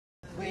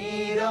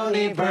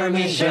don't need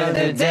permission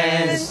to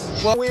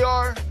dance. Well, we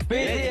are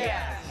BTS.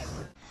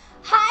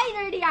 Hi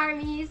Nerdy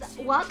Armies!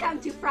 Welcome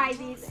to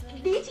Frizzy's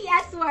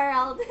BTS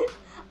World!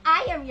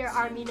 I am your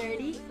Army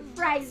Nerdy,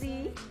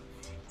 Frizzy.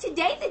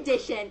 Today's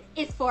edition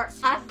is for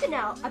us to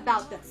know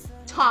about the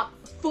top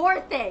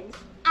 4 things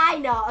I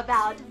know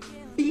about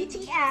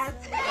BTS.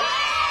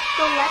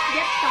 So let's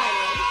get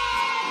started.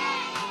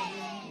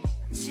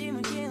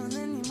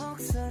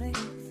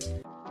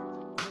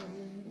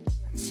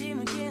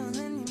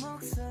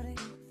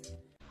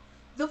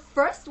 The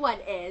first one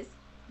is,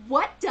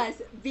 what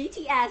does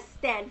BTS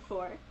stand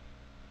for?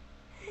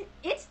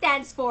 It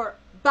stands for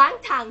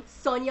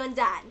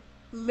Bangtanso년단,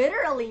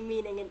 literally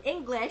meaning in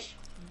English,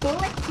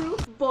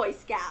 Bulletproof Boy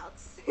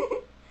Scouts.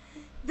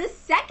 The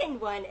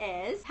second one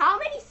is, how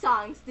many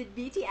songs did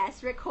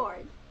BTS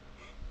record?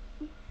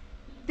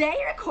 They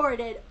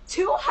recorded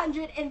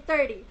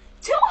 230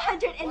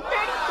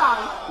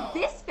 songs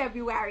this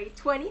February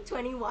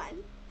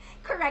 2021.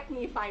 Correct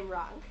me if I'm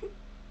wrong.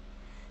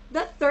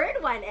 The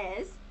third one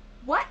is,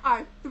 what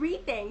are 3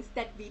 things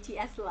that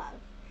BTS love?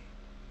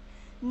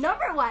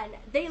 Number 1,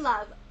 they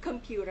love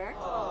computer.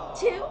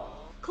 2,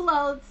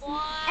 clothes.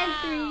 And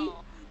 3,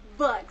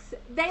 books.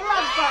 They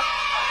love books.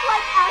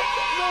 Like us,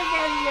 we're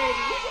very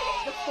nerdy.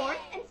 The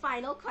fourth and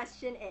final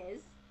question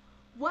is,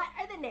 what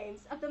are the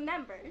names of the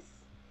members?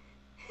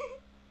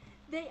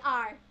 They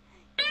are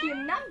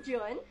Kim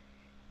Namjoon,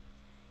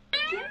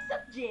 Kim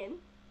Seokjin,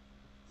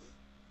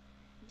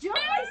 Jung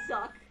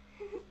Hoy-seok,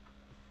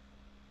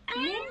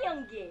 Min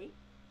Young-gi,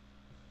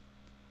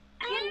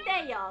 Kim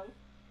Taeyoung,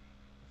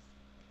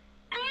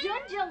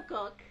 Jun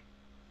Jungkook,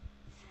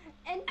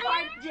 and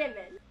Park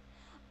Jimin.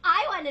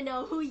 I want to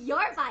know who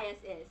your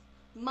bias is.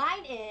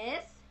 Mine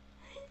is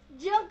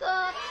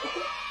Jungkook.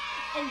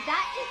 And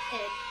that is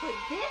it for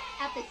this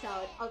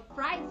episode of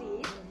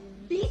Frizzy's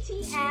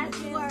BTS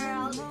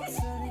World.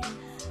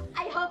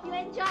 I hope you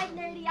enjoyed,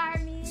 Nerdy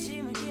Army. See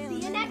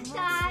you next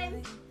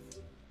time.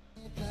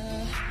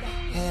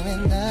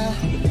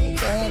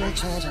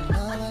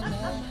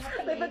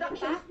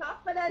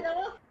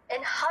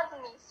 And hug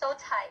me so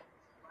tight,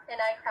 and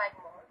I cried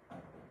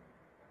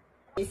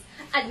more.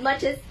 As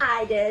much as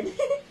I did.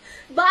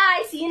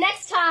 Bye, see you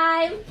next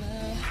time.